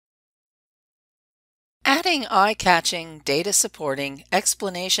Adding eye-catching, data-supporting,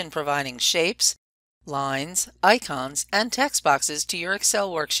 explanation-providing shapes, lines, icons, and text boxes to your Excel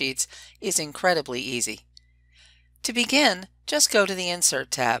worksheets is incredibly easy. To begin, just go to the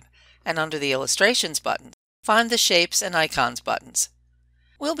Insert tab, and under the Illustrations button, find the Shapes and Icons buttons.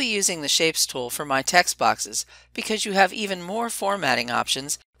 We'll be using the Shapes tool for my text boxes because you have even more formatting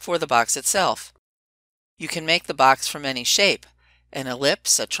options for the box itself. You can make the box from any shape, an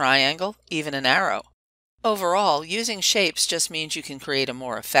ellipse, a triangle, even an arrow. Overall, using shapes just means you can create a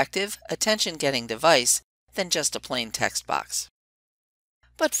more effective, attention-getting device than just a plain text box.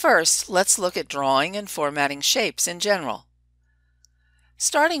 But first, let's look at drawing and formatting shapes in general.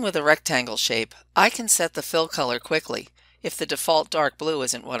 Starting with a rectangle shape, I can set the fill color quickly if the default dark blue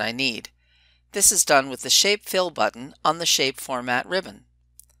isn't what I need. This is done with the Shape Fill button on the Shape Format ribbon.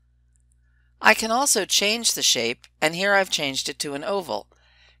 I can also change the shape, and here I've changed it to an oval,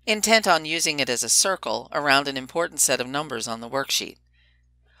 intent on using it as a circle around an important set of numbers on the worksheet.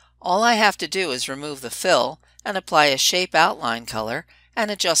 All I have to do is remove the fill and apply a shape outline color and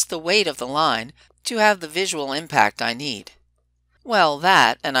adjust the weight of the line to have the visual impact I need. Well,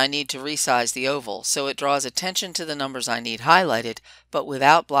 that, and I need to resize the oval so it draws attention to the numbers I need highlighted, but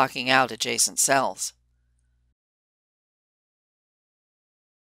without blocking out adjacent cells.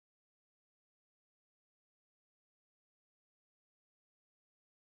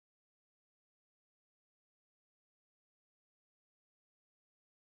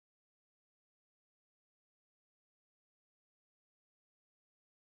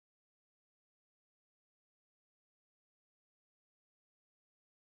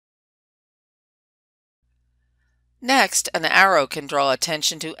 Next, an arrow can draw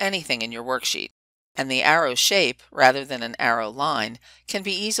attention to anything in your worksheet, and the arrow shape, rather than an arrow line, can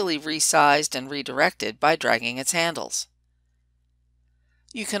be easily resized and redirected by dragging its handles.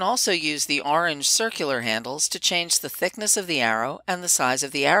 You can also use the orange circular handles to change the thickness of the arrow and the size of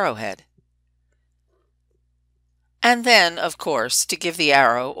the arrowhead. And then, of course, to give the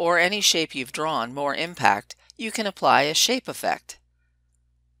arrow or any shape you've drawn more impact, you can apply a shape effect.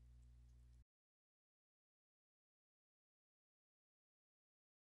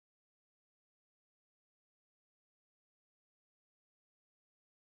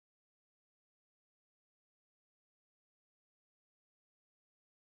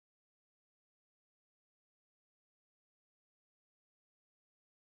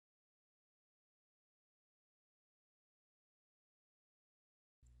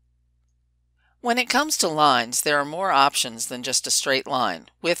 When it comes to lines, there are more options than just a straight line,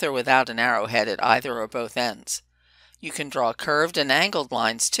 with or without an arrowhead at either or both ends. You can draw curved and angled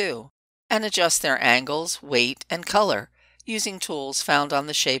lines too, and adjust their angles, weight, and color using tools found on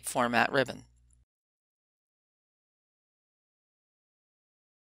the Shape Format ribbon.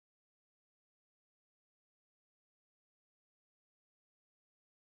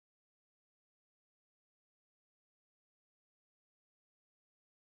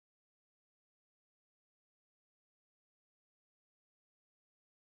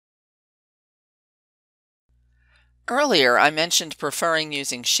 Earlier, I mentioned preferring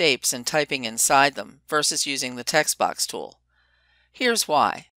using shapes and typing inside them versus using the text box tool. Here's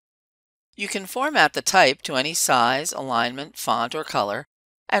why. You can format the type to any size, alignment, font, or color,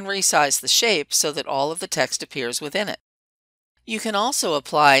 and resize the shape so that all of the text appears within it. You can also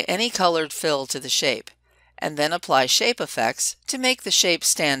apply any colored fill to the shape, and then apply shape effects to make the shape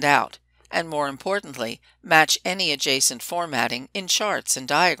stand out, and more importantly, match any adjacent formatting in charts and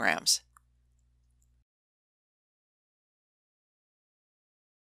diagrams.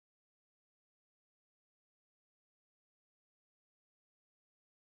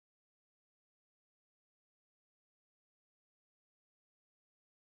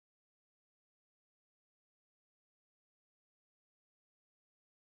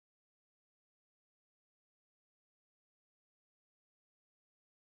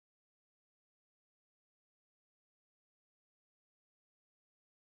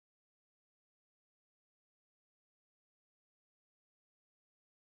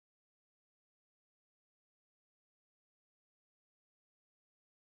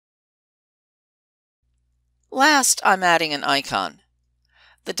 Last, I'm adding an icon.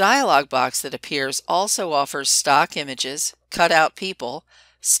 The dialog box that appears also offers stock images, cutout people,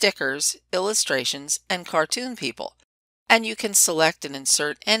 stickers, illustrations, and cartoon people, and you can select and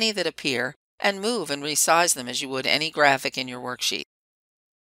insert any that appear and move and resize them as you would any graphic in your worksheet.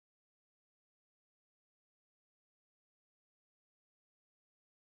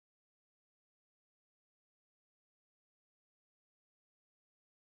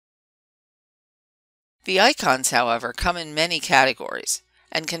 The icons, however, come in many categories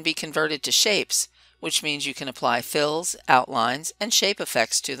and can be converted to shapes, which means you can apply fills, outlines, and shape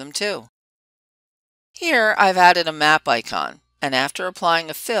effects to them too. Here I've added a map icon, and after applying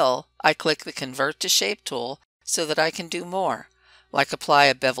a fill, I click the Convert to Shape tool so that I can do more, like apply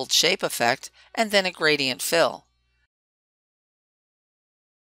a beveled shape effect and then a gradient fill.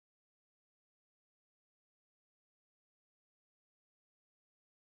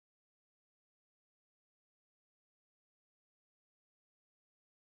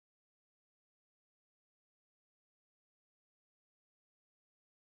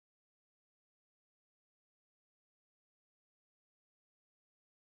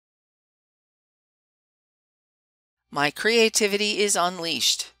 My creativity is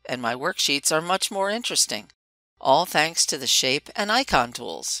unleashed, and my worksheets are much more interesting, all thanks to the shape and icon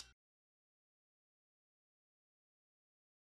tools.